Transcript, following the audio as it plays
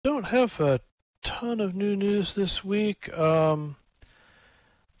don't have a ton of new news this week, but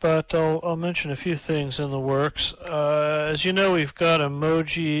I'll mention a few things in the works. As you know, we've got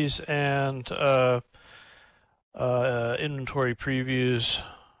emojis and inventory previews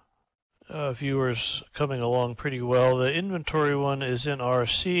viewers coming along pretty well. The inventory one is in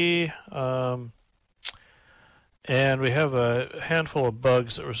RC, and we have a handful of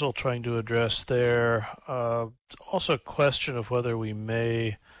bugs that we're still trying to address there. Also a question of whether we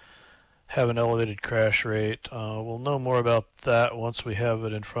may have an elevated crash rate. We'll know more about that once we have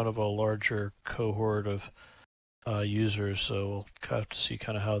it in front of a larger cohort of users, so we'll have to see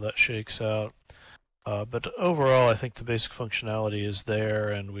kind of how that shakes out. But overall, I think the basic functionality is there,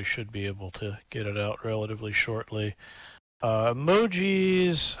 and we should be able to get it out relatively shortly.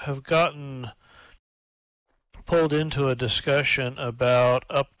 Emojis have gotten pulled into a discussion about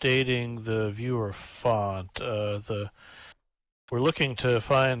updating the viewer font. We're looking to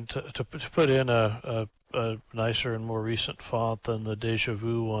put in a nicer and more recent font than the Deja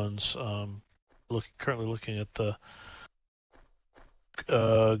Vu ones. Currently looking at the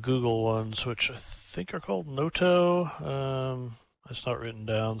Google ones, which I think are called Noto. It's not written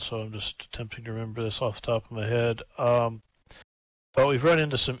down, so I'm just attempting to remember this off the top of my head. But we've run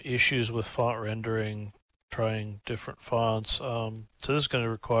into some issues with font rendering, trying different fonts. So this is going to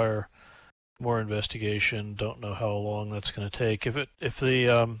require more investigation. Don't know how long that's going to take. If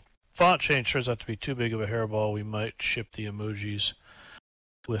the font change turns out to be too big of a hairball, we might ship the emojis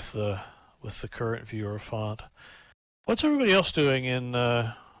with the current viewer font. What's everybody else doing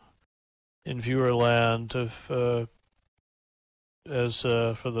in viewer land for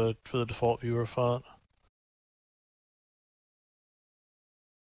the default viewer font?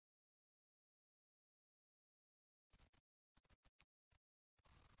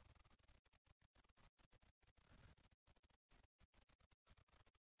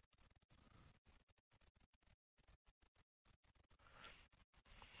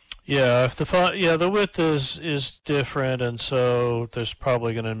 Yeah, if the font, the width is different, and so there's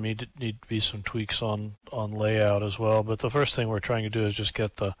probably going to need to be some tweaks on layout as well. But the first thing we're trying to do is just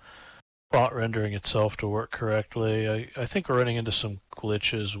get the font rendering itself to work correctly. I think we're running into some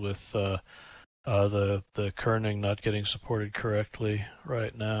glitches with the kerning not getting supported correctly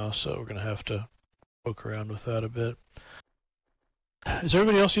right now, so we're going to have to poke around with that a bit. Is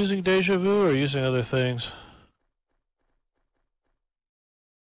everybody else using Deja Vu or using other things?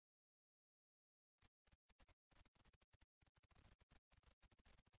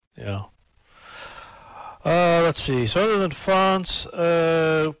 Yeah. Let's see. So other than fonts,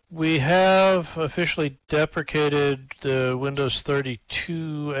 we have officially deprecated the Windows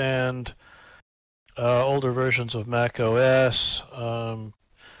 32 and older versions of Mac OS.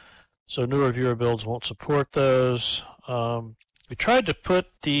 So newer viewer builds won't support those. We tried to put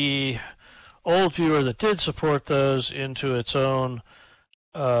the old viewer that did support those into its own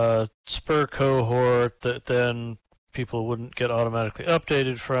Spur cohort that then people wouldn't get automatically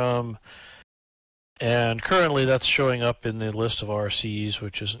updated from. And currently that's showing up in the list of RCs,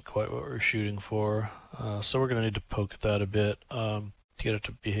 which isn't quite what we're shooting for. So we're going to need to poke at that a bit to get it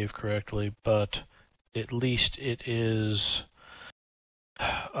to behave correctly. But at least it is,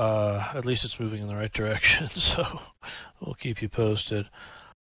 at least it's moving in the right direction. So we'll keep you posted.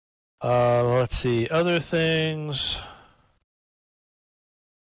 Let's see, other things.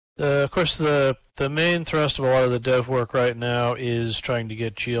 Of course, the main thrust of a lot of the dev work right now is trying to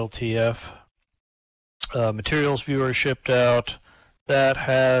get GLTF materials viewer shipped out. That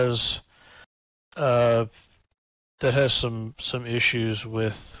has some issues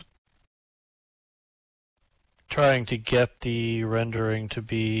with trying to get the rendering to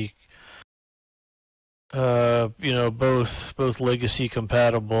be both legacy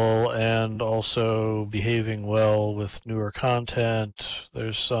compatible and also behaving well with newer content.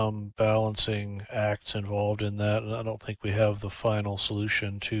 There's some balancing acts involved in that, and I don't think we have the final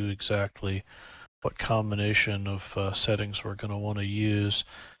solution to exactly what combination of settings we're going to want to use,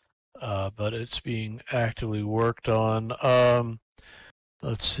 but it's being actively worked on.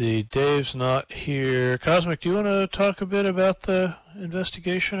 Let's see, Dave's not here. Cosmic, do you want to talk a bit about the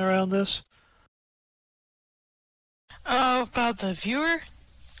investigation around this? About the viewer?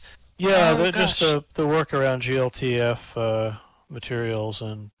 Yeah, just the work around GLTF materials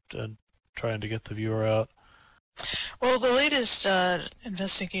and trying to get the viewer out. Well, the latest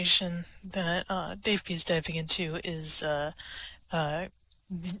investigation that Dave P is diving into is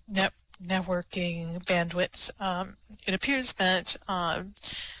networking bandwidths. It appears that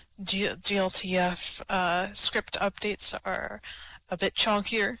GLTF script updates are a bit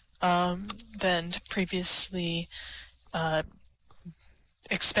chunkier than previously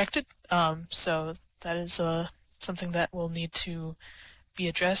expected. So that is something that will need to be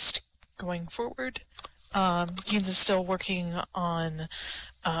addressed going forward. Geens is still working on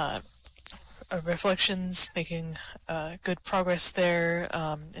reflections, making good progress there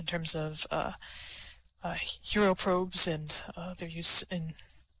in terms of hero probes and their use in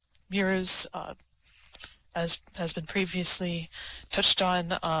mirrors. As has been previously touched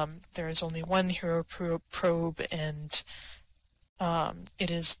on, there is only one hero probe, and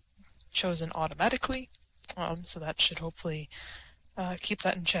it is chosen automatically, so that should hopefully keep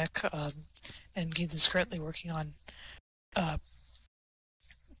that in check. And Geens is currently working on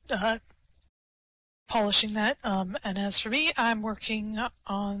polishing that. And as for me, I'm working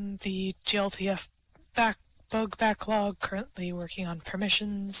on the GLTF bug backlog, currently working on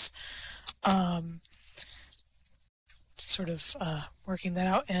permissions, sort of working that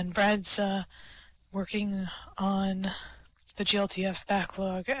out. And Brad's working on the GLTF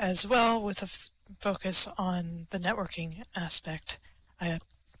backlog as well, with a focus on the networking aspect.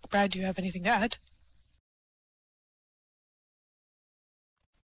 Brad, do you have anything to add?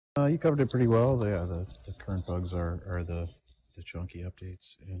 You covered it pretty well. The current bugs are the chunky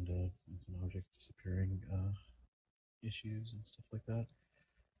updates and some objects disappearing issues and stuff like that.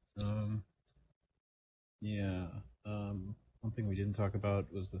 One thing we didn't talk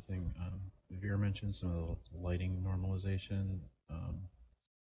about was the thing Veer mentioned, some of the lighting normalization.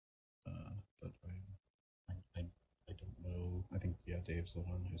 But I don't know. I think Dave's the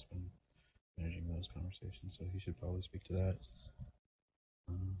one who's been managing those conversations, so he should probably speak to that.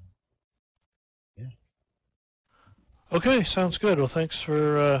 Yeah. Okay, sounds good. Well, thanks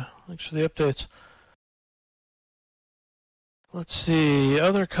for the updates. Let's see,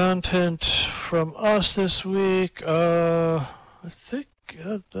 other content from us this week. I think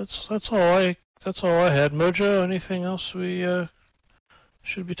that's all I had. Mojo, anything else we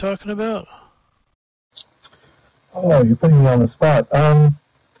should be talking about? Oh, you're putting me on the spot.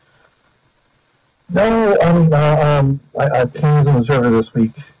 No, I came in the server this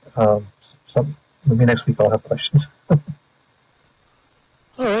week. Maybe next week I'll have questions. All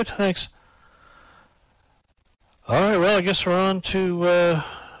right, thanks. All right, well, I guess we're on to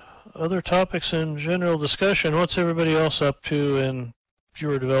other topics and general discussion. What's everybody else up to in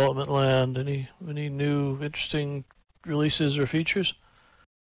Pure Development Land? Any new interesting releases or features?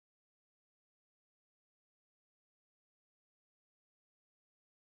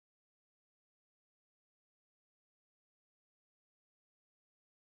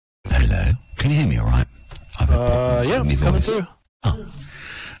 Hello, can you hear me all right? Yeah, coming through. Oh.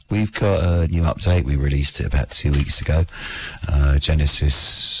 We've got a new update. We released it about 2 weeks ago.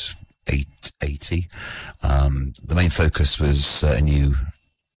 Genesis 880. The main focus was a new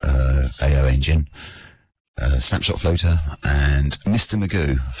AO engine, snapshot floater, and Mr.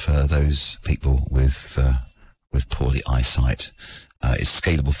 Magoo for those people with poorly eyesight. It's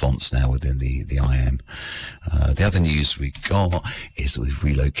scalable fonts now within the IM. The other news we got is that we've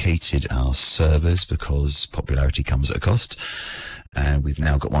relocated our servers because popularity comes at a cost. And we've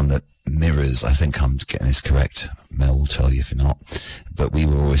now got one that mirrors, I think I'm getting this correct, Mel will tell you if you're not, but we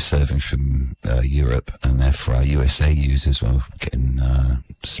were always serving from Europe, and therefore our USA users were getting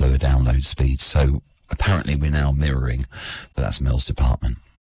slower download speeds. So apparently we're now mirroring, but that's Mel's department.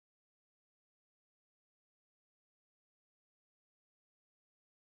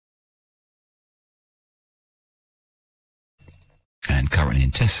 And currently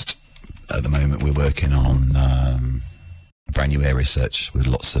in test at the moment, we're working on brand new area search with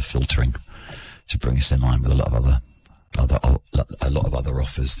lots of filtering to bring us in line with a lot of other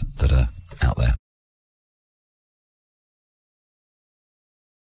offers that are out there.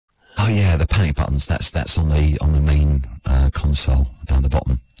 Oh yeah, the panic buttons. That's on the main console down the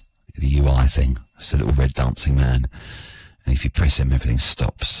bottom, the UI thing. It's a little red dancing man, and if you press him, everything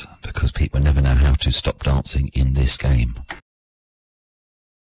stops because people never know how to stop dancing in this game.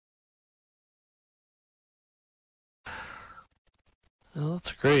 Well,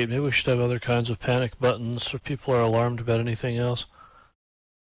 that's great. Maybe we should have other kinds of panic buttons so people are alarmed about anything else.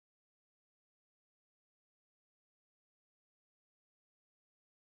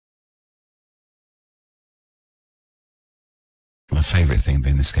 My favourite thing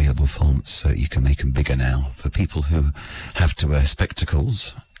being the scalable fonts, so you can make them bigger now. For people who have to wear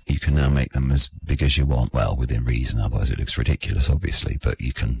spectacles, you can now make them as big as you want. Well, within reason, otherwise it looks ridiculous, obviously, but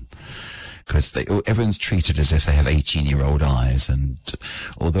you can... Because everyone's treated as if they have 18-year-old eyes, and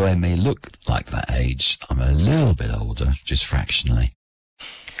although I may look like that age, I'm a little bit older, just fractionally.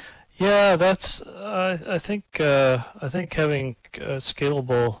 Yeah, that's. I think having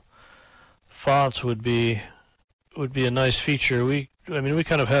scalable fonts would be a nice feature. We I mean, we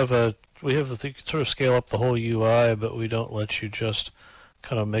kind of have a sort of scale up the whole UI, but we don't let you just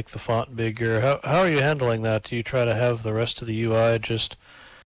kind of make the font bigger. How are you handling that? Do you try to have the rest of the UI just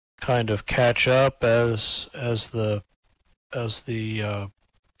kind of catch up as the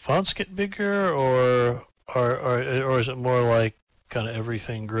fonts get bigger, or is it more like kind of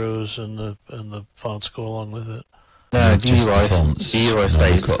everything grows and the fonts go along with it? No, Yeah, the just the UI, fonts. the UI No,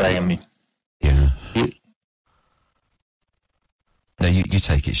 stays we've the got- same. Yeah. You- No, you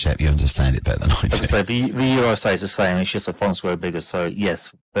take it, Shep. You understand it better than I As I do. say, the UI stays the same. It's just the fonts grow bigger. So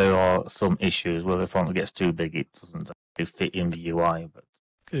yes, there are some issues where the font gets too big. It doesn't actually fit in the UI. But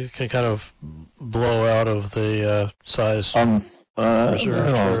It can kind of blow out of the size reserved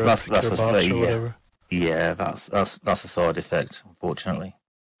no, for a that's particular a box or yeah, whatever. yeah, that's a side effect, unfortunately.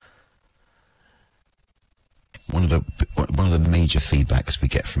 One of the major feedbacks we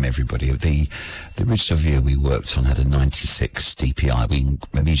get from everybody, the original view we worked on had a 96 DPI. We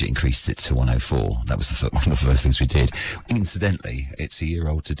immediately increased it to 104. That was one of the first things we did. Incidentally, it's a year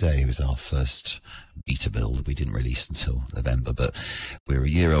old today. It was our first beta build. We didn't release until November, but we're a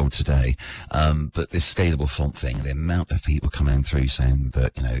year old today. But this scalable font thing, the amount of people coming through saying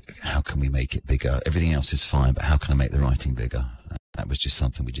that, how can we make it bigger? Everything else is fine, but how can I make the writing bigger? That was just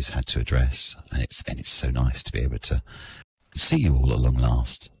something we just had to address, and it's so nice to be able to see you all at long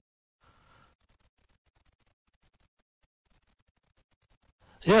last.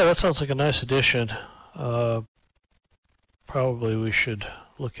 Yeah, that sounds like a nice addition. Probably we should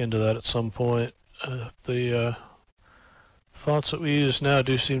look into that at some point. The fonts that we use now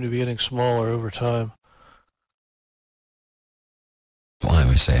do seem to be getting smaller over time. What I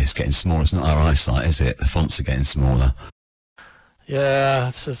always say, it's getting smaller. It's not our eyesight, is it? The fonts are getting smaller. Yeah,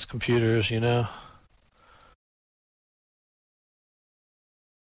 it's just computers,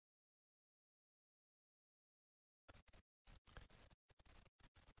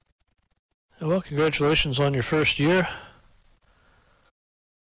 Well, congratulations on your first year.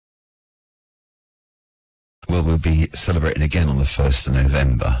 Well, we'll be celebrating again on the 1st of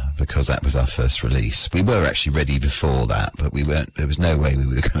November because that was our first release. We were actually ready before that, but we weren't. There was no way we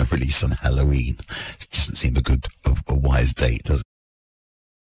were going to release on Halloween. It doesn't seem a wise date, does it?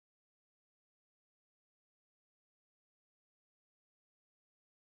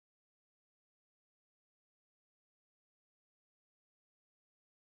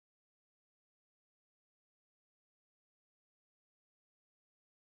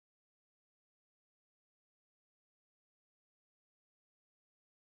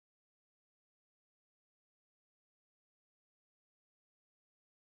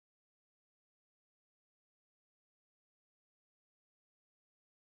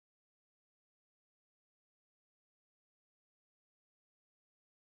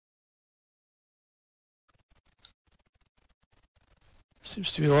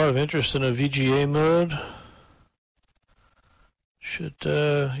 Seems to be a lot of interest in a VGA mode.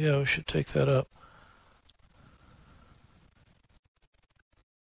 Yeah, we should take that up.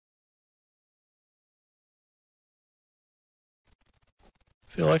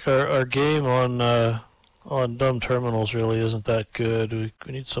 I feel like our game on dumb terminals really isn't that good. We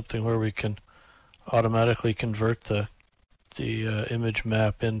need something where we can automatically convert the image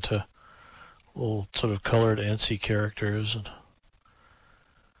map into little sort of colored ANSI characters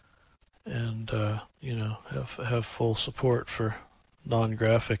and have full support for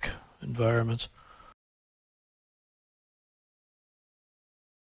non-graphic environments.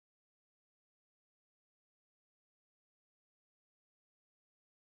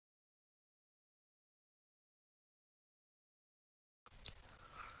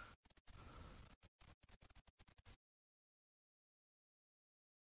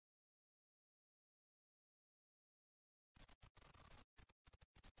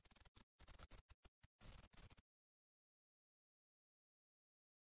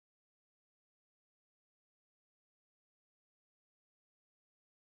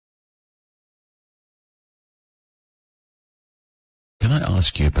 Can I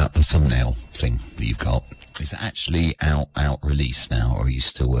ask you about the thumbnail thing that you've got? Is it actually out release now, or are you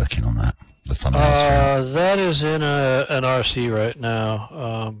still working on that? The thumbnails for That is in an RC right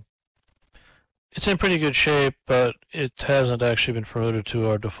now. It's in pretty good shape, but it hasn't actually been promoted to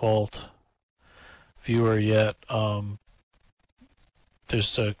our default viewer yet.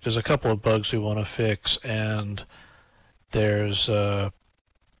 There's a couple of bugs we want to fix, and there's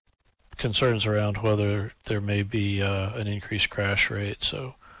concerns around whether there may be an increased crash rate.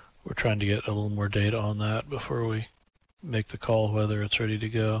 So we're trying to get a little more data on that before we make the call whether it's ready to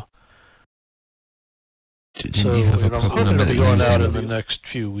go. Didn't you have a I'm problem hoping with it'll be it going out in using- the next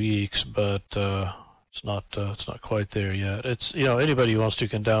few weeks, but It's not quite there yet. It's anybody who wants to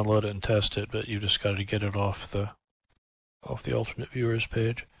can download it and test it, but you just got to get it off the alternate viewers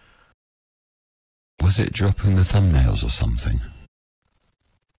page. Was it dropping the thumbnails or something?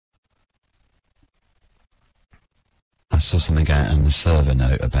 I saw something out in the server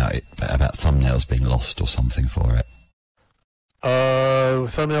note about thumbnails being lost or something for it.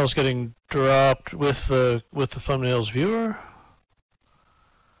 Thumbnails getting dropped with the thumbnails viewer.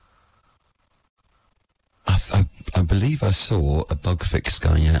 I believe I saw a bug fix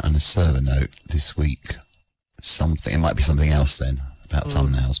going out on a server note this week. Something. It might be something else then about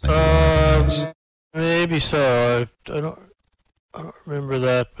thumbnails. Maybe so. I don't remember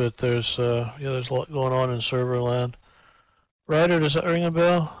that, but there's there's a lot going on in server land. Ryder, does that ring a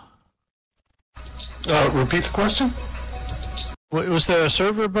bell? Repeat the question? Was there a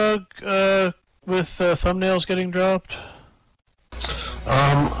server bug with thumbnails getting dropped?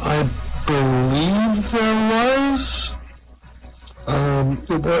 I believe there was.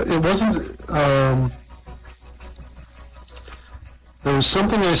 It wasn't. There was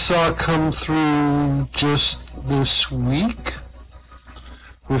something I saw come through just this week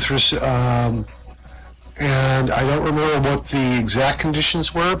and I don't remember what the exact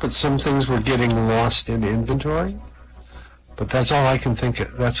conditions were, but some things were getting lost in inventory. But that's all I can think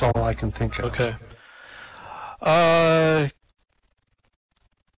of. Okay.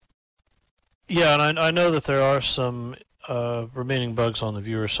 Yeah, and I know that there are some remaining bugs on the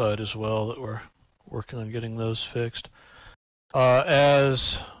viewer side as well that we're working on getting those fixed.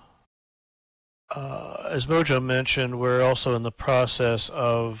 As Mojo mentioned, we're also in the process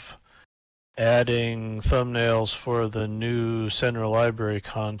of adding thumbnails for the new Senra library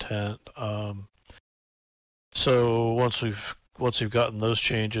content. So once we've gotten those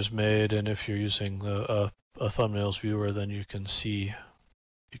changes made, and if you're using a thumbnails viewer, then you can see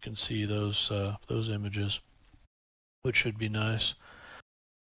those images, which should be nice.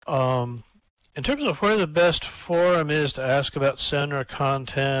 In terms of where the best forum is to ask about Senra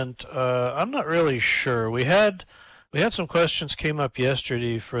content, I'm not really sure. We had some questions came up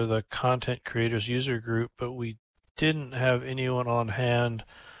yesterday for the content creators user group, but we didn't have anyone on hand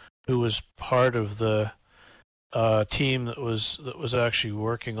who was part of the team that was actually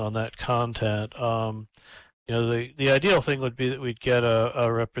working on that content. The ideal thing would be that we'd get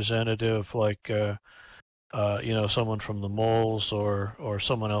a representative like someone from the moles or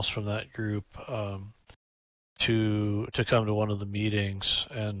someone else from that group to come to one of the meetings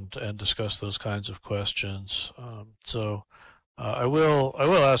and discuss those kinds of questions. So I will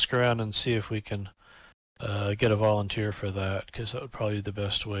ask around and see if we can get a volunteer for that, because that would probably be the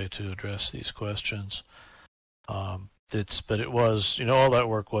best way to address these questions. But it was, all that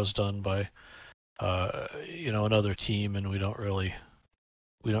work was done by another team, and we don't really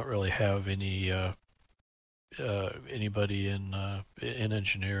have anybody in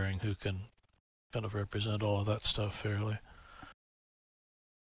engineering who can kind of represent all of that stuff fairly.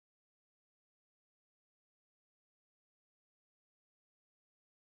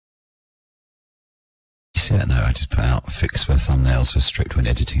 You see that note I just put out? Fix where thumbnails were stripped when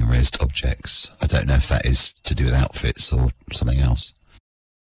editing resed objects. I don't know if that is to do with outfits or something else.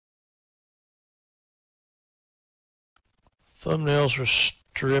 Thumbnails were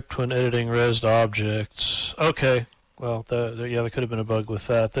stripped when editing resed objects. Okay, well, there could have been a bug with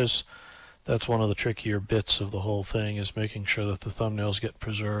that. That's one of the trickier bits of the whole thing, is making sure that the thumbnails get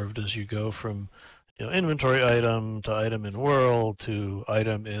preserved as you go from inventory item to item in world to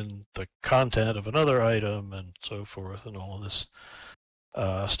item in the content of another item and so forth, and all of this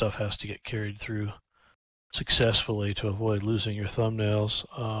stuff has to get carried through successfully to avoid losing your thumbnails,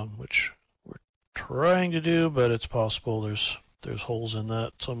 which we're trying to do, but it's possible there's holes in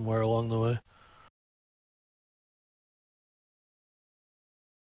that somewhere along the way.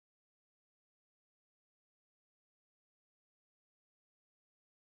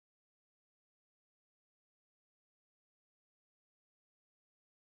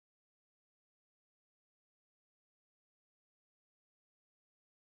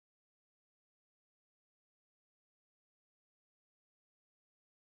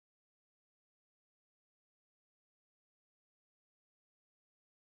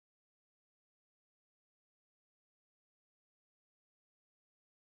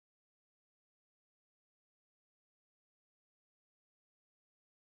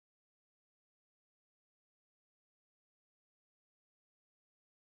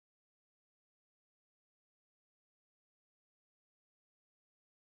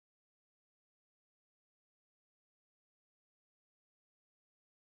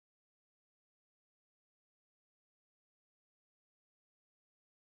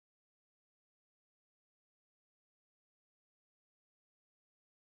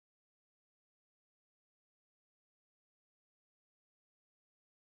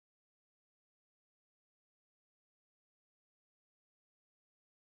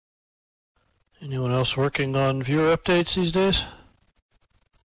 Anyone else working on viewer updates these days?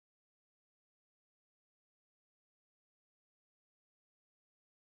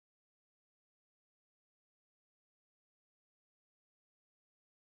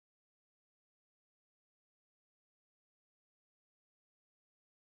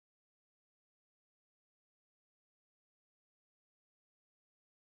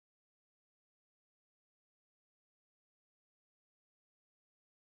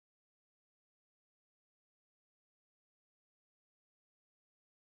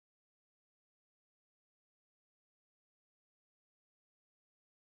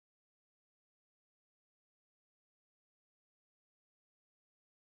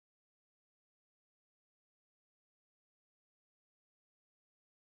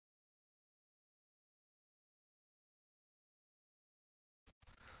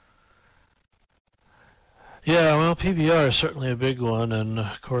 Yeah, well, PBR is certainly a big one, and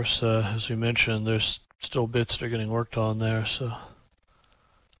of course, as we mentioned, there's still bits that are getting worked on there, so I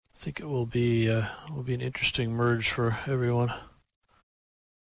think it will be an interesting merge for everyone.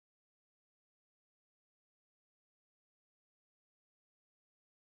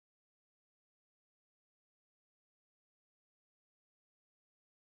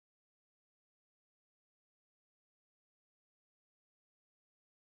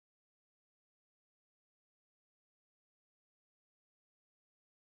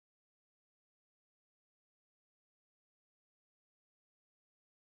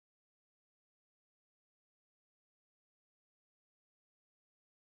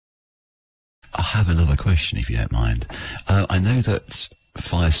 I have another question, if you don't mind. I know that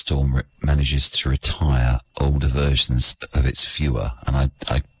Firestorm manages to retire older versions of its viewer, and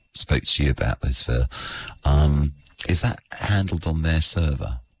I spoke to you about this. Is that handled on their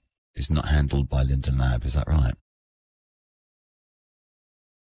server? It's not handled by Linden Lab, is that right?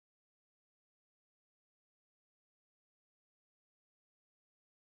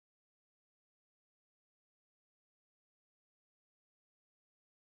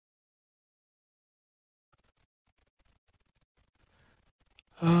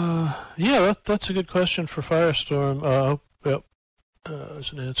 Yeah, that's a good question for Firestorm. Yep,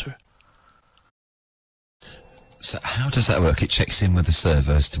 as an answer. So how does that work? It checks in with the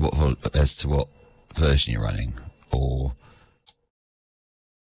server as to what version you're running, or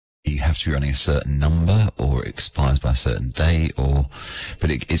you have to be running a certain number, or it expires by a certain date,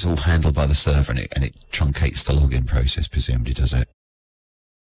 but it's all handled by the server, and it truncates the login process, presumably, does it?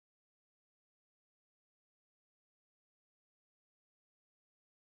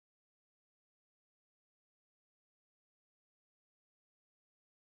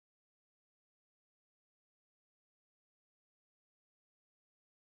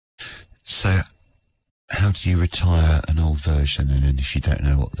 So, how do you retire an old version, and then if you don't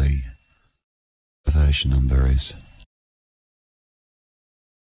know what the version number is?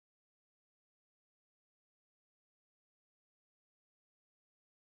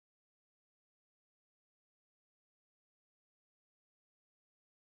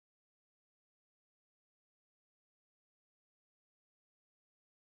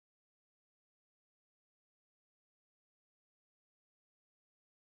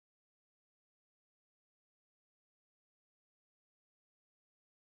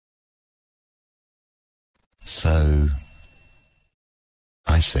 So,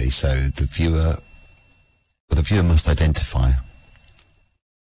 I see. So the viewer must identify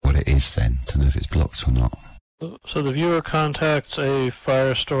what it is then to know if it's blocked or not. So the viewer contacts a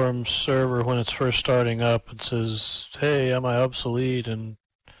Firestorm server when it's first starting up and says, "Hey, am I obsolete?" And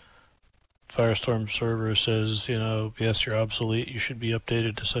Firestorm server says, "Yes, you're obsolete. You should be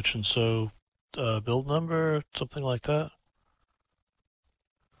updated to such and so build number," something like that.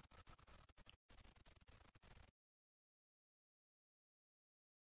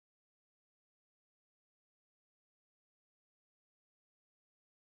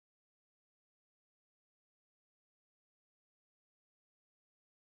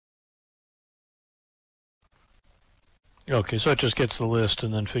 Okay, so it just gets the list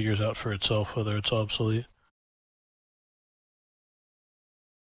and then figures out for itself whether it's obsolete.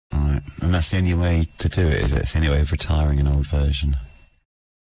 Alright, and that's the only way to do it, is it? It's the only way of retiring an old version.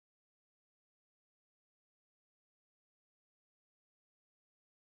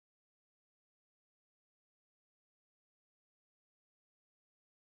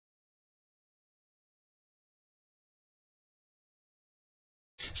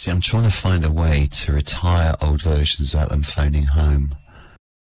 See, I'm trying to find a way to retire old versions without them phoning home.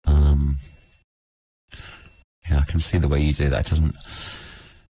 Yeah, I can see the way you do that. It doesn't...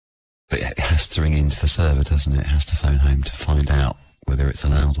 But it has to ring into the server, doesn't it? It has to phone home to find out whether it's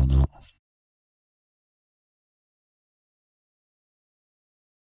allowed or not.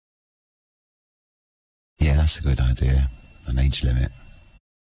 that's a good idea. An age limit.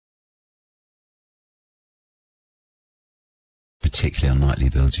 Particularly on nightly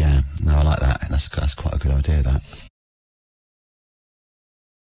builds, yeah. No, I like that. That's quite a good idea, that.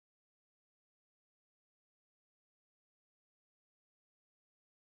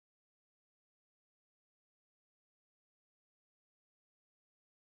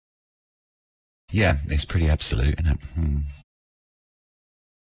 Yeah, it's pretty absolute, isn't it?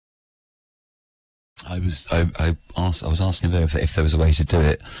 I was asking there if there was a way to do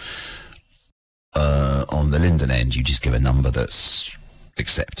it on the Linden end. You just give a number that's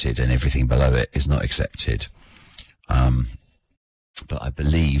accepted, and everything below it is not accepted. But I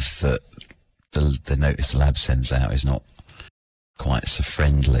believe that the notice the lab sends out is not quite so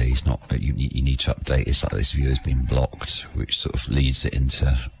friendly. It's not. You need to update. It's like this view has been blocked, which sort of leads it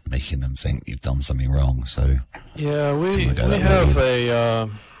into making them think you've done something wrong. So yeah,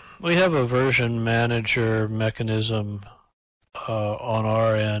 we have a version manager mechanism on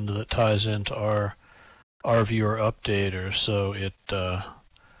our end that ties into our viewer updater, so it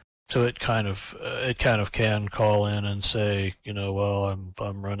kind of can call in and say, well,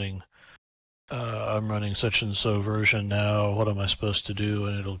 I'm running such and so version now. What am I supposed to do?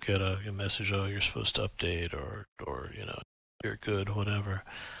 And it'll get a message, oh, you're supposed to update, or you're good, whatever.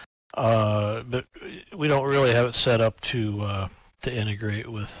 But we don't really have it set up to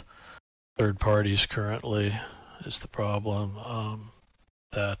integrate with third parties currently. Is the problem.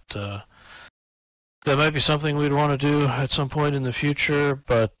 That might be something we'd want to do at some point in the future,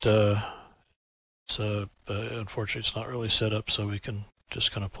 but unfortunately it's not really set up so we can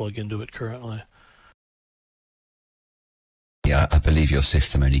just kind of plug into it currently. Yeah, I believe your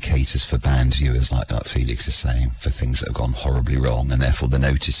system only caters for banned viewers, like Felix is saying, for things that have gone horribly wrong, and therefore the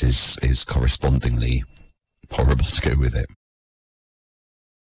notice is correspondingly horrible to go with it.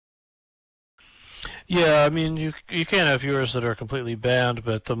 Yeah, I mean, you can have viewers that are completely banned,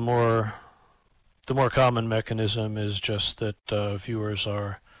 but the more common mechanism is just that viewers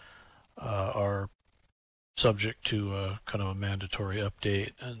are subject to kind of a mandatory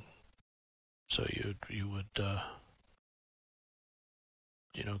update, and so you would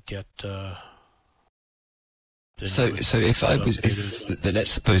get. So let's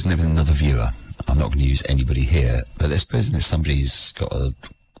suppose there was another viewer. I'm not going to use anybody here, but let's suppose that somebody's got a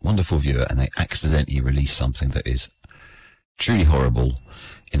wonderful viewer and they accidentally release something that is truly horrible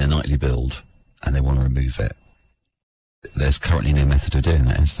in a nightly build, and they want to remove it. There's currently no method of doing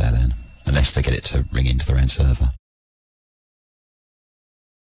that, is there then? Unless they get it to ring into their own server.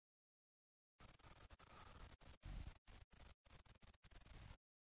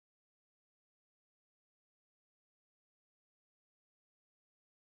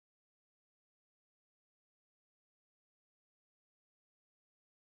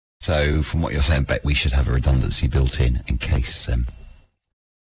 So, from what you're saying, Beck, we should have a redundancy built in case.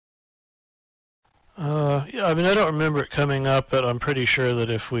 Yeah, I mean, I don't remember it coming up, but I'm pretty sure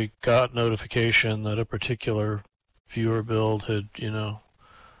that if we got notification that a particular viewer build had,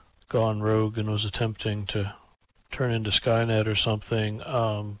 gone rogue and was attempting to turn into Skynet or something,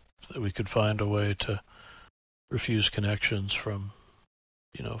 that we could find a way to refuse connections from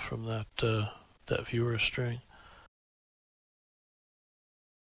that viewer string.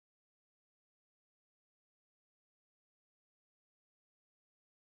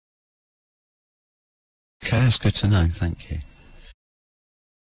 Okay, that's good to know. Thank you.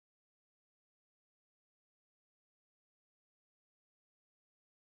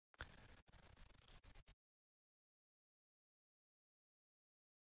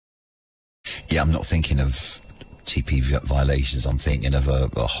 Yeah, I'm not thinking of TP violations. I'm thinking of a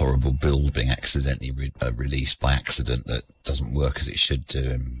horrible build being accidentally released by accident that doesn't work as it should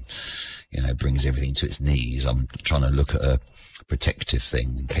do, and brings everything to its knees. I'm trying to look at a protective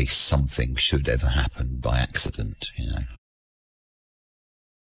thing in case something should ever happen by accident.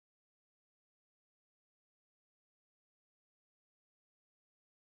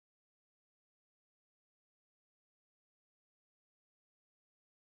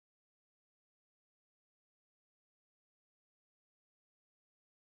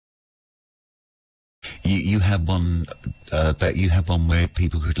 You had one, but you had one where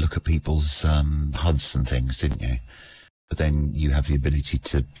people could look at people's HUDs and things, didn't you? But then you have the ability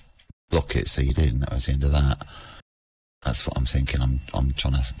to block it, so you did, and that was the end of that. That's what I'm thinking. I'm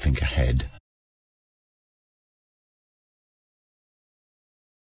trying to think ahead.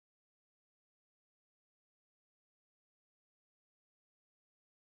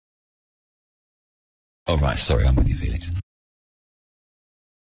 Oh, right, sorry, I'm with you, Felix.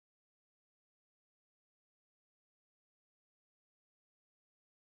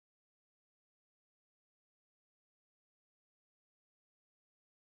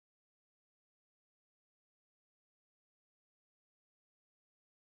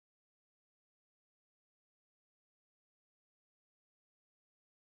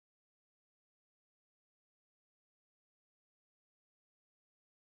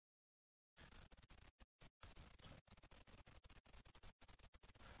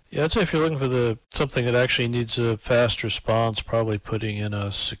 Yeah, I'd say if you're looking for something that actually needs a fast response, probably putting in a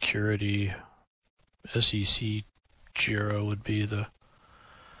security SEC Jira would be the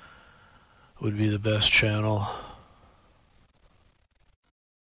best channel.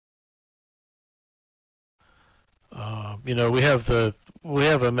 You know, we have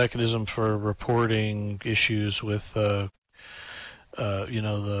a mechanism for reporting issues with you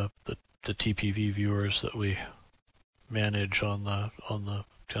know, the TPV viewers that we manage on the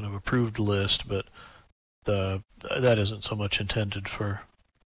kind of approved list, but that isn't so much intended for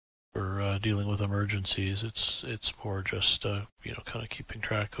dealing with emergencies. It's more just you know, kind of keeping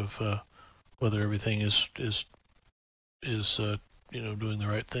track of whether everything is you know, doing the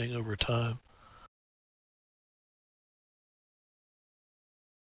right thing over time.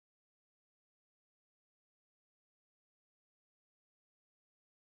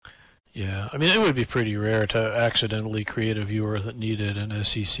 Yeah, I mean, it would be pretty rare to accidentally create a viewer that needed an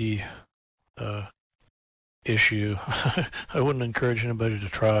SEC issue. I wouldn't encourage anybody to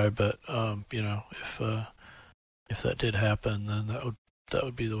try, but you know, if that did happen, then that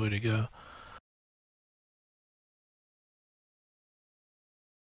would be the way to go.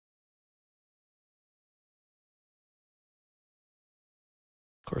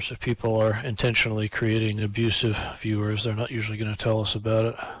 Of course, if people are intentionally creating abusive viewers, they're not usually going to tell us about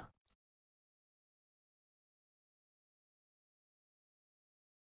it.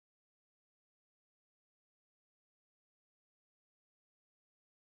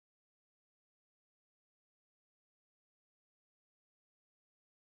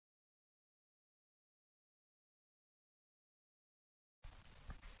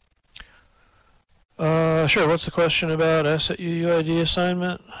 Sure, what's the question about asset UUID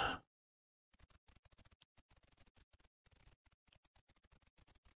assignment?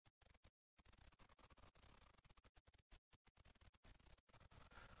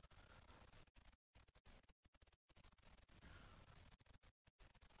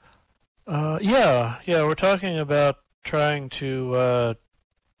 Yeah, we're talking about trying to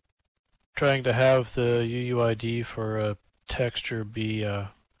have the UUID for a texture be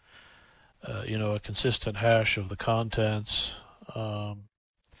you know, a consistent hash of the contents.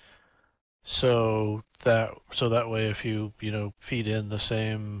 So that way, if you know, feed in the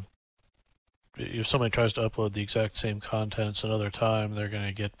same, if somebody tries to upload the exact same contents another time, they're going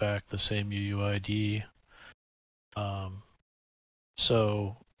to get back the same UUID.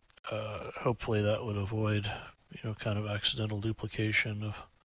 So hopefully that would avoid, you know, kind of accidental duplication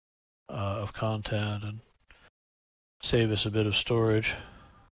of content and save us a bit of storage.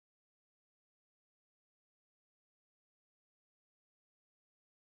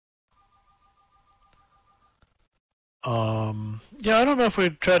 Yeah, I don't know if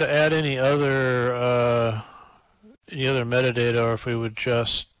we'd try to add any other metadata, or if we would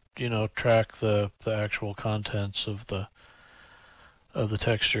just, you know, track the actual contents of the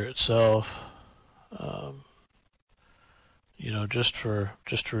texture itself. You know, just for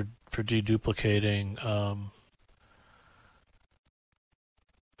deduplicating.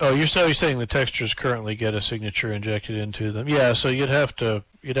 Oh, you're saying the textures currently get a signature injected into them? Yeah, so you'd have to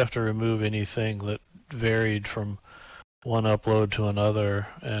remove anything that varied from one upload to another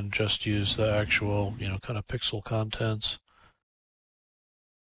and just use the actual, you know, kind of pixel contents.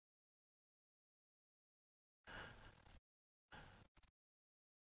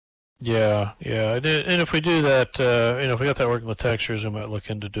 Yeah, and if we do that, you know, if we got that working with textures, we might look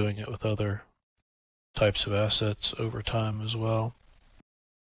into doing it with other types of assets over time as well.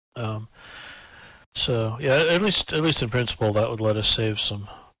 So yeah, at least in principle, that would let us save some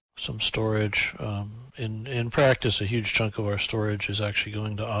storage. In practice, a huge chunk of our storage is actually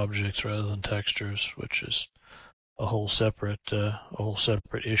going to objects rather than textures, which is a whole separate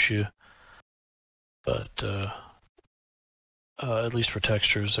issue. But at least for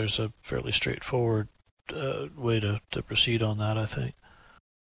textures, there's a fairly straightforward way to proceed on that, I think.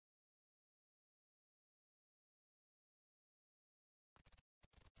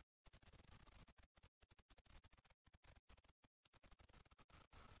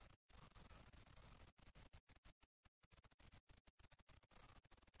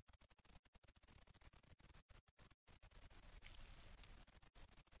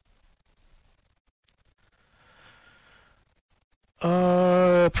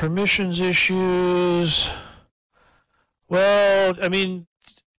 Permissions issues. Well, I mean,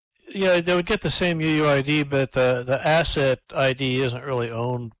 yeah, they would get the same UUID, but the asset ID isn't really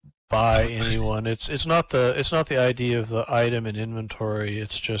owned by anyone. It's not the ID of the item in inventory.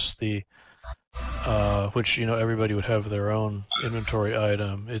 It's just the which, you know, everybody would have their own inventory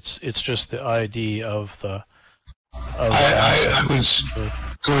item. It's just the ID of the asset.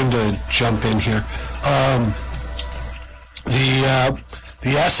 going to jump in here.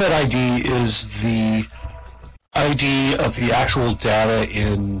 The asset ID is the ID of the actual data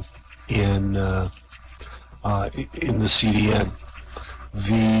in the CDN.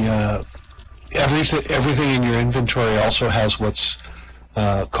 Everything in your inventory also has what's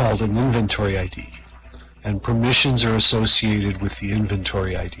called an inventory ID, and permissions are associated with the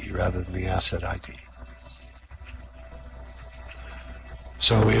inventory ID rather than the asset ID.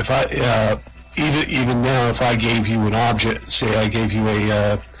 So if I even now, if I gave you an object, say I gave you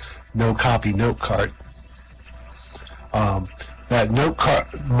a no copy note card, that note card,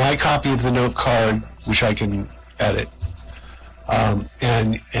 my copy of the note card, which I can edit,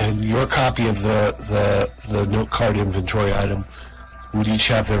 and your copy of the note card inventory item would each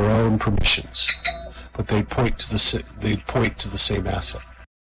have their own permissions, but they point to the same asset.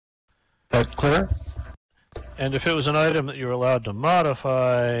 That clear? And if it was an item that you were allowed to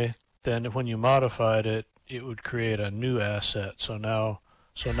modify, then when you modified it, it would create a new asset. So now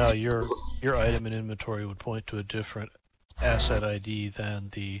your item in inventory would point to a different asset ID than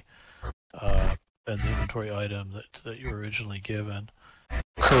the inventory item that you were originally given.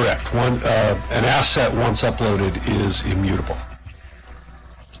 Correct. An asset once uploaded is immutable.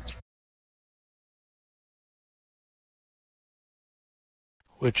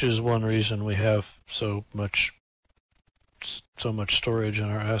 Which is one reason we have so much storage in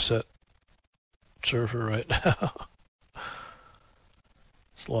our asset server right now.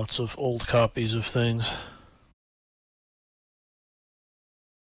 There's lots of old copies of things.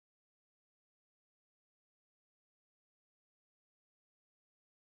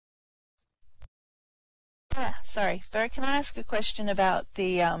 Sorry, can I ask a question about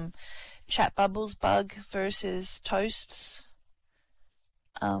the chat bubbles bug versus toasts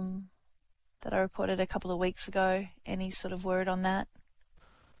that I reported a couple of weeks ago? Any sort of word on that?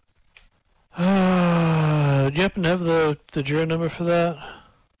 Do you happen to have the JIRA number for that?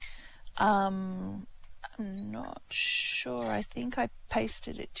 I'm not sure. I think I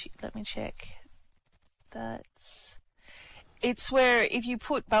pasted it. Let me check. It's where if you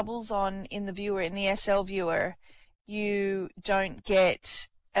put bubbles on in the viewer, in the SL viewer, you don't get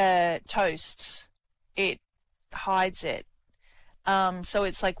toasts. It hides it. So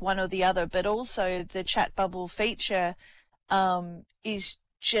it's like one or the other, but also the chat bubble feature is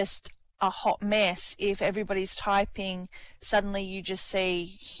just a hot mess. If everybody's typing, suddenly you just see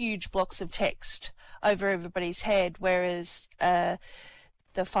huge blocks of text over everybody's head, whereas the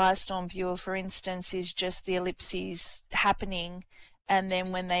Firestorm viewer, for instance, is just the ellipses happening, and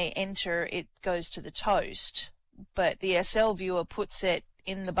then when they enter, it goes to the toast. But the SL viewer puts it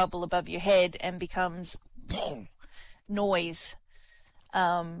in the bubble above your head and becomes noise.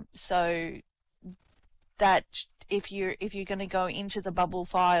 So that if you're going to go into the bubble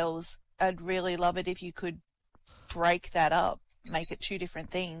files, I'd really love it if you could break that up, make it two different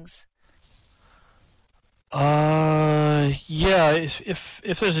things. Yeah. If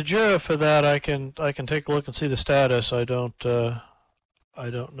there's a JIRA for that, I can take a look and see the status. I don't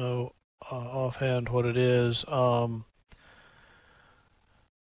know offhand what it is.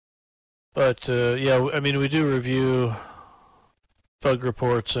 But yeah, I mean, we do review bug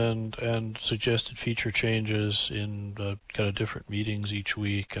reports and suggested feature changes in kind of different meetings each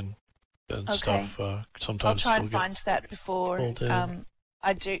week and Okay. stuff. Sometimes I'll try and we'll find that before. pulled in.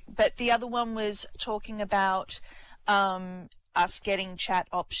 I do, but the other one was talking about us getting chat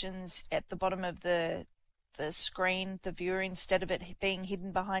options at the bottom of the screen, the viewer, instead of it being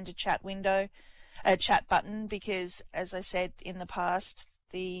hidden behind a chat window, a chat button, because as I said in the past,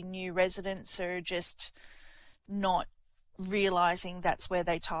 the new residents are just not realizing that's where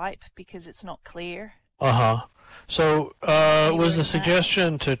they type because it's not clear. So was the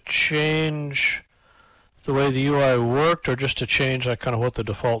suggestion to change the way the UI worked, or just to change like kind of what the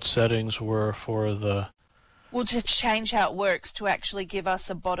default settings were for the? Well, to change how it works to actually give us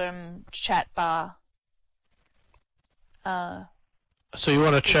a bottom chat bar. So you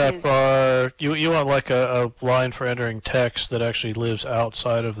want a chat bar? You want like a line for entering text that actually lives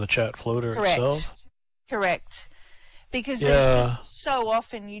outside of the chat floater itself? Correct. Because there's just so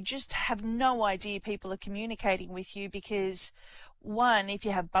often you just have no idea people are communicating with you because, one, if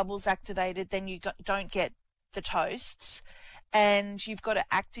you have bubbles activated, then you don't get the toasts, and you've got to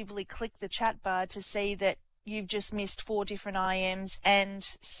actively click the chat bar to see that you've just missed 4 different IMs and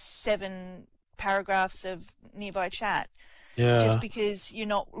 7 paragraphs of nearby chat. Yeah. Just because you're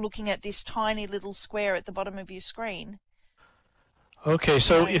not looking at this tiny little square at the bottom of your screen. Okay,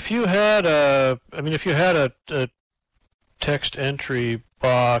 so if you had a text entry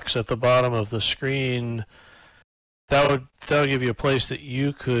box at the bottom of the screen that would give you a place that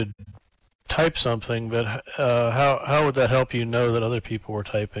you could type something, but how would that help you know that other people were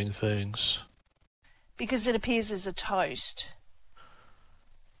typing things? Because it appears as a toast.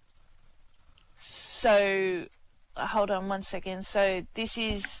 So, hold on one second. So this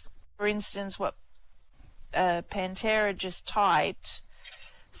is, for instance, what Pantera just typed,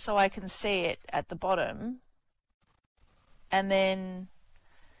 so I can see it at the bottom. And then,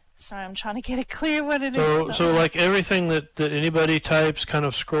 sorry, I'm trying to get it clear what it is. So like everything that anybody types kind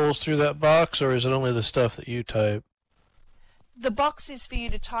of scrolls through that box, or is it only the stuff that you type? The box is for you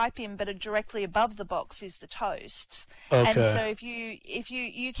to type in, but directly above the box is the toasts. Okay. And so if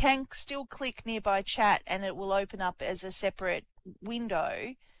you can still click nearby chat, and it will open up as a separate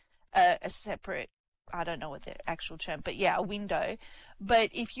window, a separate, I don't know what the actual term, but yeah, a window.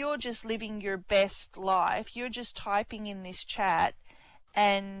 But if you're just living your best life, you're just typing in this chat,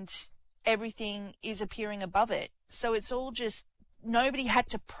 and everything is appearing above it. So it's all just, nobody had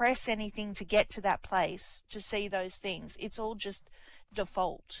to press anything to get to that place to see those things. It's all just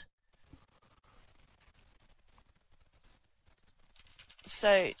default.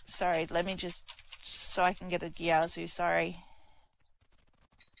 So, sorry, let me just, so I can get a Gyazu, sorry.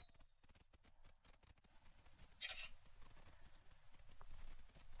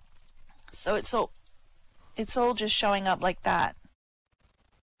 So it's all just showing up like that.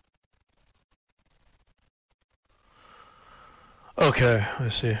 Okay, I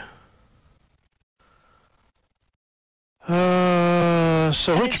see.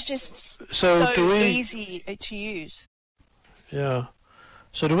 So And which, it's just so do we, easy to use. Yeah.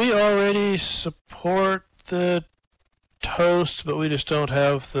 So do we already support the toast, but we just don't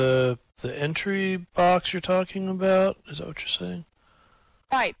have the entry box you're talking about? Is that what you're saying?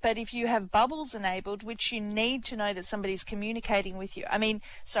 Right, but if you have bubbles enabled, which you need to know that somebody's communicating with you. I mean,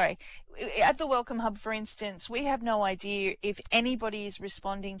 sorry, at the Welcome Hub, for instance, we have no idea if anybody is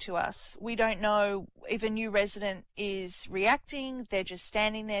responding to us. We don't know if a new resident is reacting, they're just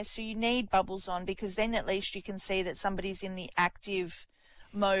standing there. So you need bubbles on, because then at least you can see that somebody's in the active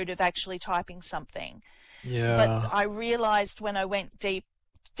mode of actually typing something. Yeah. But I realized when I went deep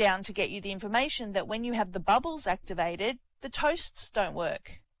down to get you the information that when you have the bubbles activated, the toasts don't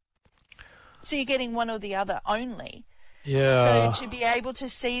work. So you're getting one or the other only. Yeah. So to be able to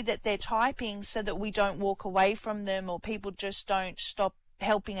see that they're typing so that we don't walk away from them, or people just don't stop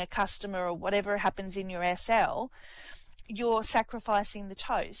helping a customer, or whatever happens in your SL, you're sacrificing the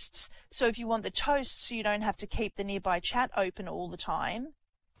toasts. So if you want the toasts, you don't have to keep the nearby chat open all the time,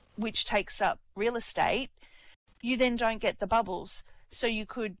 which takes up real estate, you then don't get the bubbles. So you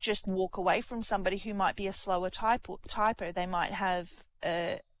could just walk away from somebody who might be a slower typer. They might have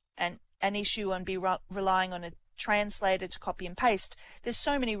an issue and be relying on a translator to copy and paste. There's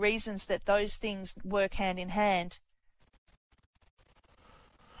so many reasons that those things work hand in hand.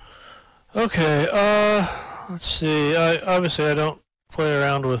 Okay, let's see. Obviously I don't play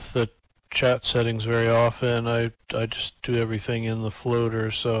around with the chat settings very often. I just do everything in the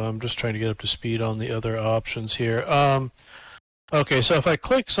floater, so I'm just trying to get up to speed on the other options here. Okay, so if I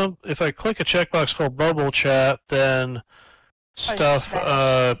click a checkbox called Bubble Chat, then stuff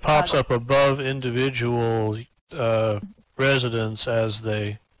pops up above individual residents as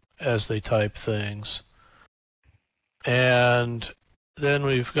they type things. And then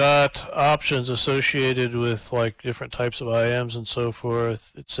we've got options associated with like different types of IMs and so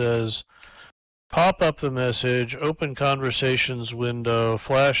forth. It says pop up the message, open conversations window,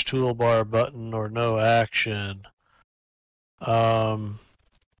 flash toolbar button, or no action.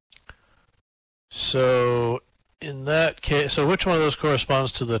 So in that case, so which one of those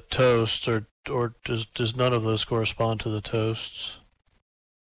corresponds to the toast, or does none of those correspond to the toasts?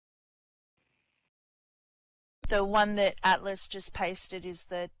 The one that Atlas just pasted is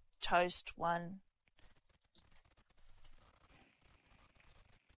the toast one.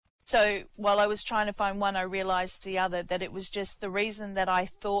 So while I was trying to find one, I realized the other, that it was just the reason that I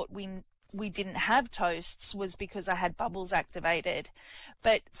thought we didn't have toasts was because I had bubbles activated.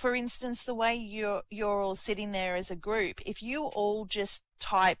 But for instance, the way you're all sitting there as a group, if you all just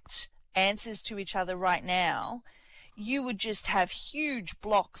typed answers to each other right now, you would just have huge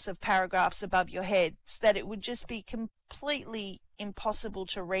blocks of paragraphs above your heads that it would just be completely impossible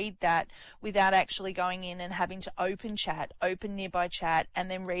to read that without actually going in and having to open chat, open nearby chat, and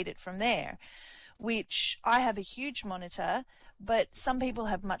then read it from there. Which I have a huge monitor, but some people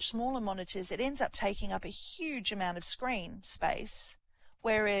have much smaller monitors. It ends up taking up a huge amount of screen space,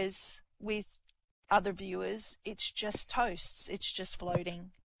 whereas with other viewers, it's just toasts, it's just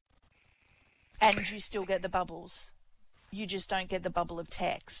floating. And you still get the bubbles. You just don't get the bubble of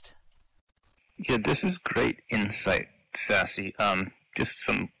text. Yeah, this is great insight, Sassy. Just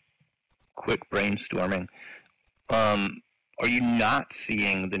some quick brainstorming. Are you not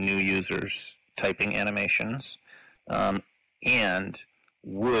seeing the new users typing animations? And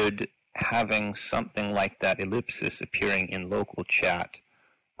would having something like that ellipsis appearing in local chat,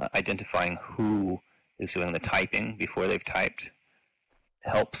 identifying who is doing the typing before they've typed,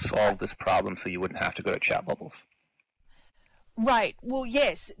 help solve this problem so you wouldn't have to go to chat bubbles? Right. Well,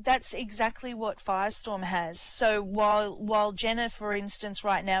 yes, that's exactly what Firestorm has. So while Jenna, for instance,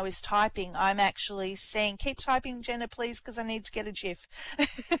 right now is typing, I'm actually saying, keep typing, Jenna, please, because I need to get a GIF.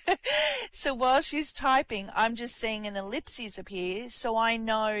 So while she's typing, I'm just seeing an ellipsis appear, so I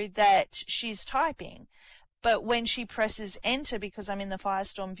know that she's typing. But when she presses enter, because I'm in the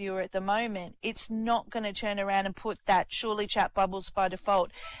Firestorm viewer at the moment, it's not going to turn around and put that surely chat bubbles by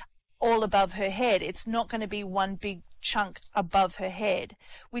default all above her head. It's not going to be one big chunk above her head,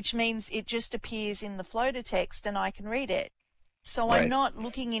 which means it just appears in the floater text and I can read it. So Right. I'm not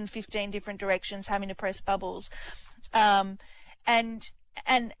looking in 15 different directions, having to press bubbles. And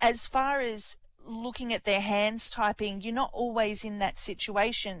as far as looking at their hands typing, you're not always in that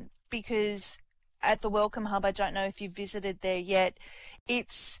situation, because at the Welcome Hub, I don't know if you've visited there yet,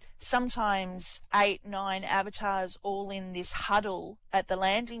 it's sometimes 8, 9 avatars all in this huddle at the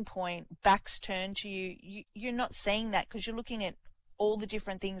landing point, backs turned to you. You're not seeing that because you're looking at all the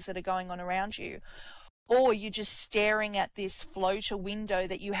different things that are going on around you. Or you're just staring at this floater window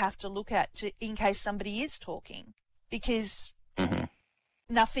that you have to look at in case somebody is talking, because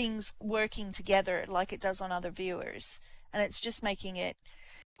nothing's working together like it does on other viewers. And it's just making it,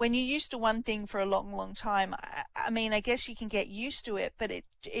 when you're used to one thing for a long, long time, I mean, I guess you can get used to it, but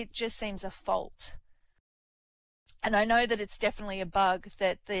it just seems a fault. And I know that it's definitely a bug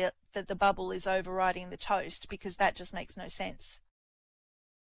that the bubble is overriding the toast, because that just makes no sense.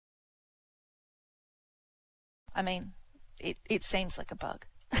 I mean, it seems like a bug.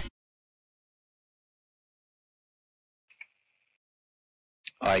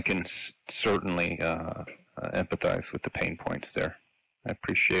 I can certainly empathize with the pain points there. I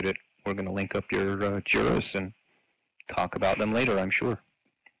appreciate it. We're going to link up your JIRAs and talk about them later, I'm sure.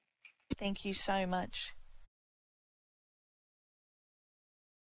 Thank you so much.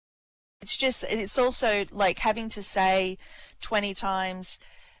 It's also like having to say 20 times,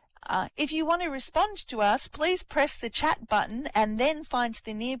 if you want to respond to us, please press the chat button and then find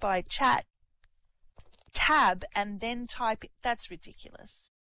the nearby chat tab and then type it. That's ridiculous.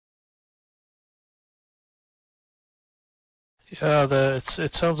 Yeah,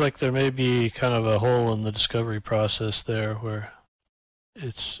 it sounds like there may be kind of a hole in the discovery process there where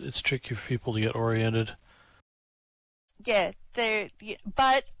it's tricky for people to get oriented. Yeah,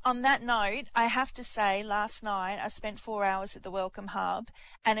 but on that note, I have to say, last night I spent 4 hours at the Welcome Hub,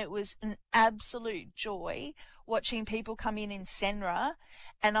 and it was an absolute joy watching people come in Senra,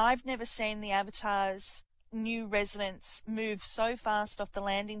 and I've never seen the avatars, new residents, move so fast off the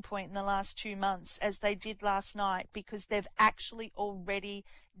landing point in the last 2 months as they did last night, because they've actually already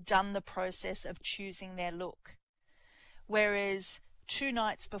done the process of choosing their look. Whereas 2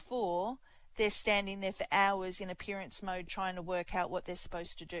 nights before, they're standing there for hours in appearance mode trying to work out what they're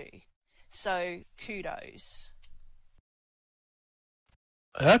supposed to do. So, kudos.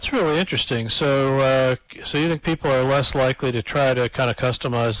 That's really interesting. So you think people are less likely to try to kind of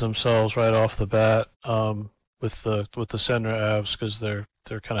customize themselves right off the bat with the Senra avs, because they're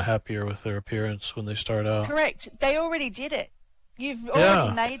kind of happier with their appearance when they start out? Correct. They already did it. You've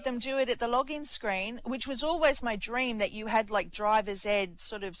already made them do it at the login screen, which was always my dream, that you had like driver's ed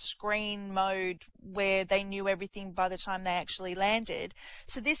sort of screen mode where they knew everything by the time they actually landed.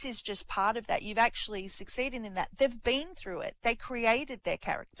 So this is just part of that. You've actually succeeded in that. They've been through it. They created their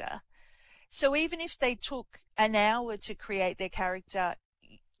character. So even if they took an hour to create their character,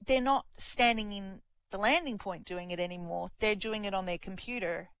 they're not standing in the landing point doing it anymore. They're doing it on their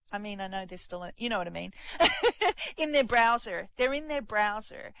computer. I mean, I know they're still, you know what I mean, in their browser. They're in their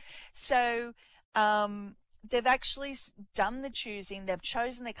browser. So they've actually done the choosing. They've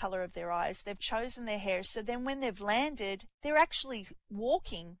chosen the color of their eyes. They've chosen their hair. So then when they've landed, they're actually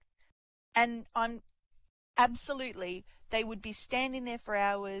walking. And they would be standing there for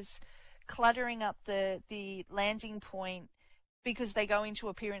hours, cluttering up the landing point, because they go into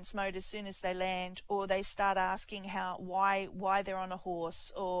appearance mode as soon as they land, or they start asking why they're on a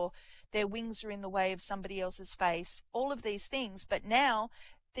horse, or their wings are in the way of somebody else's face, all of these things. But now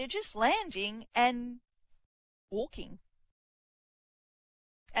they're just landing and walking.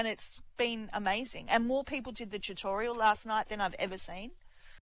 And it's been amazing. And more people did the tutorial last night than I've ever seen,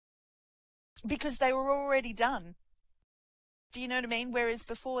 because they were already done. Do you know what I mean? Whereas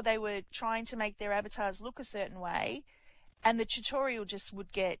before they were trying to make their avatars look a certain way, and the tutorial just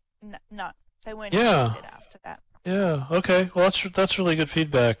would get no, they weren't interested after that. Yeah. Okay. Well, that's really good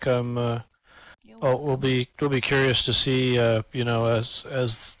feedback. You're we'll welcome. be curious to see. You know,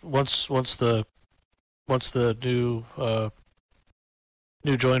 as once the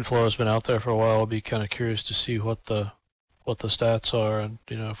new join flow has been out there for a while, I'll be kind of curious to see what the stats are, and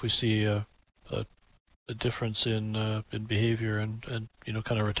you know, if we see a difference in behavior and you know,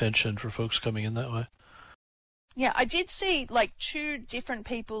 kind of retention for folks coming in that way. Yeah, I did see like 2 different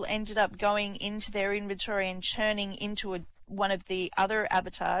people ended up going into their inventory and churning into one of the other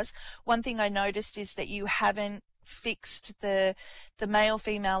avatars. One thing I noticed is that you haven't fixed the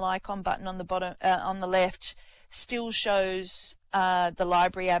male-female icon button on the bottom on the left. Still shows the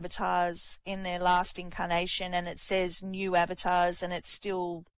library avatars in their last incarnation, and it says new avatars, and it's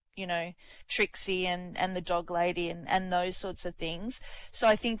still, you know, Trixie and the dog lady and those sorts of things. So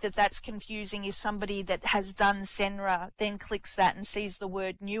I think that that's confusing if somebody that has done Senra then clicks that and sees the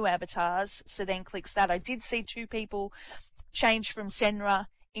word new avatars, so then clicks that. I did see 2 people change from Senra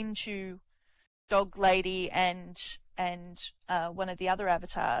into dog lady and one of the other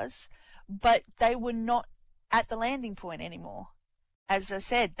avatars, but they were not at the landing point anymore. As I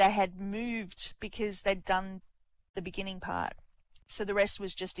said, they had moved because they'd done the beginning part. So the rest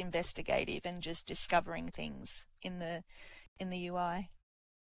was just investigative and just discovering things in the UI.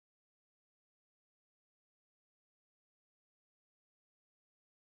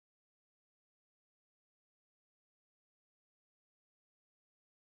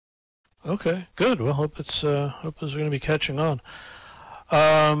 Okay, good. Well, hope it's going to be catching on.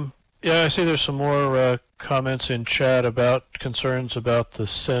 Yeah, I see there's some more comments in chat about concerns about the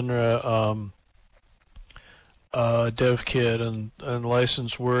Senra dev kit and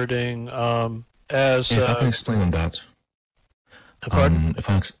license wording. If I can explain on that. Pardon? If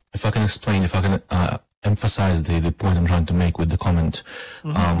I can explain, if I can emphasize the point I'm trying to make with the comment.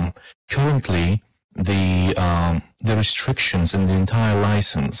 Currently, the restrictions in the entire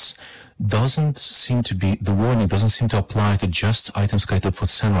license doesn't seem to be, the warning doesn't seem to apply to just items created for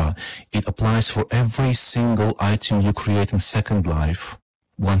Senra. It applies for every single item you create in Second Life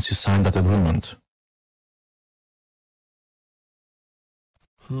once you sign that agreement.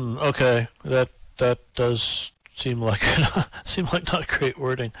 Okay, that does seem like not great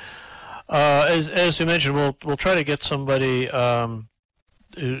wording. As you mentioned, we'll try to get somebody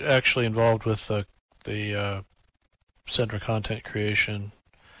who actually involved with the Senra content creation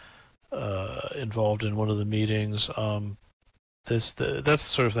involved in one of the meetings. That's the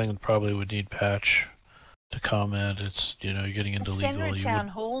sort of thing that probably would need patch to comment. It's, you know, you're getting into legal. Senra Town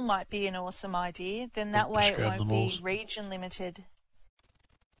Hall might be an awesome idea. Then that way it won't be region limited.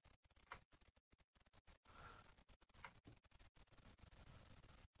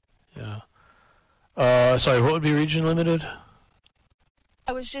 Yeah. Sorry, what would be region limited?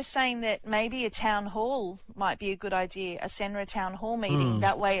 I was just saying that maybe a town hall might be a good idea, a Senra town hall meeting.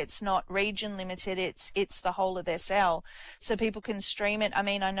 That way it's not region limited, it's the whole of SL. So people can stream it. I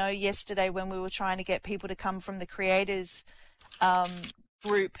mean, I know yesterday when we were trying to get people to come from the creators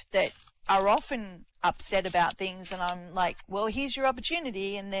group that are often upset about things, and I'm like, well, here's your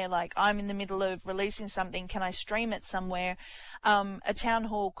opportunity, and they're like, I'm in the middle of releasing something, can I stream it somewhere? A town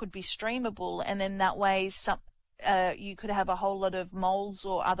hall could be streamable, and then that way you could have a whole lot of molds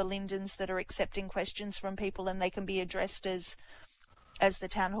or other lindens that are accepting questions from people, and they can be addressed as the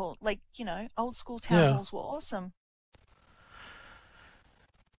town hall. Like, you know, old school town halls were awesome.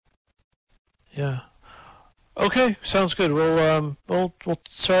 Yeah. Okay, sounds good. We'll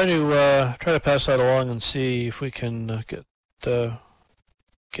try to pass that along and see if we can get some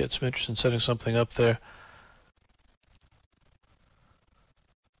interest in setting something up there.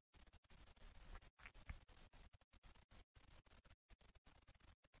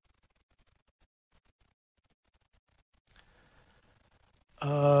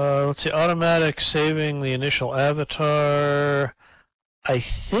 Let's see, automatic saving the initial avatar. I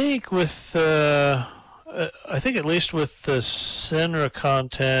think with I think at least with the Senra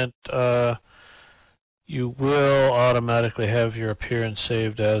content, you will automatically have your appearance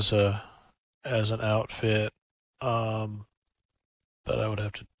saved as an outfit. But I would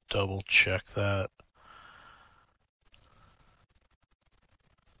have to double check that.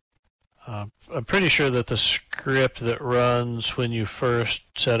 I'm pretty sure that the script that runs when you first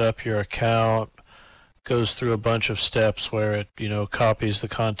set up your account goes through a bunch of steps where it, you know, copies the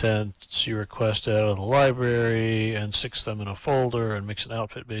contents you requested out of the library and sticks them in a folder and makes an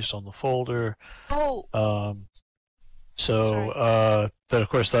outfit based on the folder. Oh. So, but of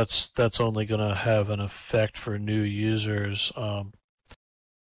course that's only going to have an effect for new users.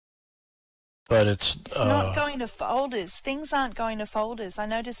 But it's not going to folders. Things aren't going to folders. I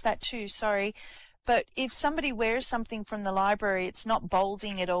noticed that too. Sorry. But if somebody wears something from the library, it's not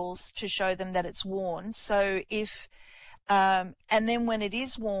bolding it all to show them that it's worn. So if, and then when it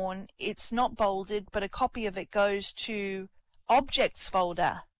is worn, it's not bolded, but a copy of it goes to objects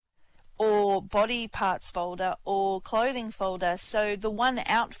folder or body parts folder or clothing folder. So the one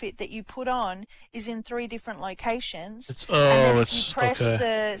outfit that you put on is in 3 different locations. And then if you press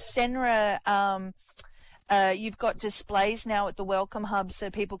the Senra, you've got displays now at the Welcome Hub so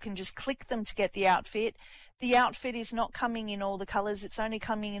people can just click them to get the outfit. The outfit is not coming in all the colors. It's only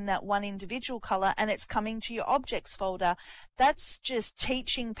coming in that one individual color, and it's coming to your objects folder. That's just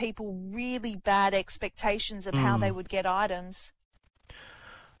teaching people really bad expectations of how they would get items.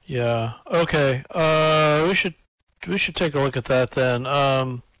 Yeah. Okay. We should take a look at that then.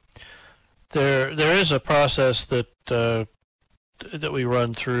 There is a process that that we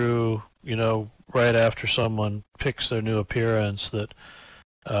run through, you know, right after someone picks their new appearance that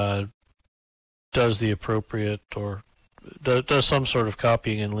does the appropriate or does some sort of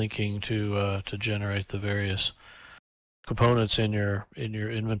copying and linking to generate the various components in your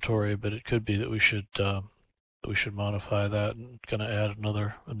inventory. But it could be that we should modify that and kind of add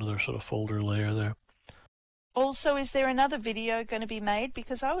another sort of folder layer there. Also, is there another video going to be made?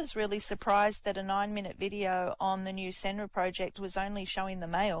 Because I was really surprised that a 9-minute video on the new Senra project was only showing the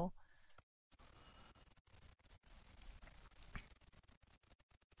mail.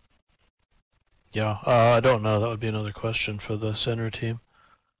 Yeah, I don't know. That would be another question for the Senra team.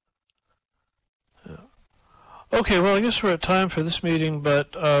 Yeah. Okay, well, I guess we're at time for this meeting,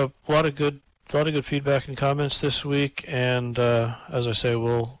 but a lot of good feedback and comments this week, and as I say,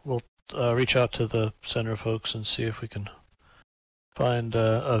 we'll reach out to the Senra folks and see if we can find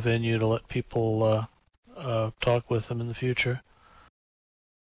a venue to let people talk with them in the future.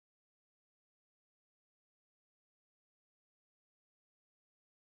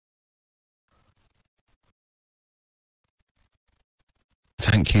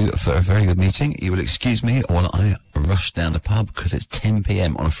 Thank you for a very good meeting. You will excuse me while I rush down the pub because it's 10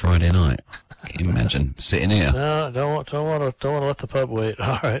 p.m. on a Friday night. Can you imagine sitting here? No, don't want to let the pub wait.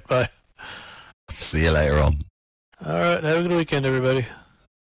 All right, bye. See you later on. All right, have a good weekend, everybody.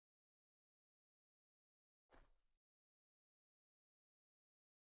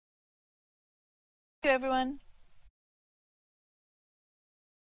 Thank you, everyone.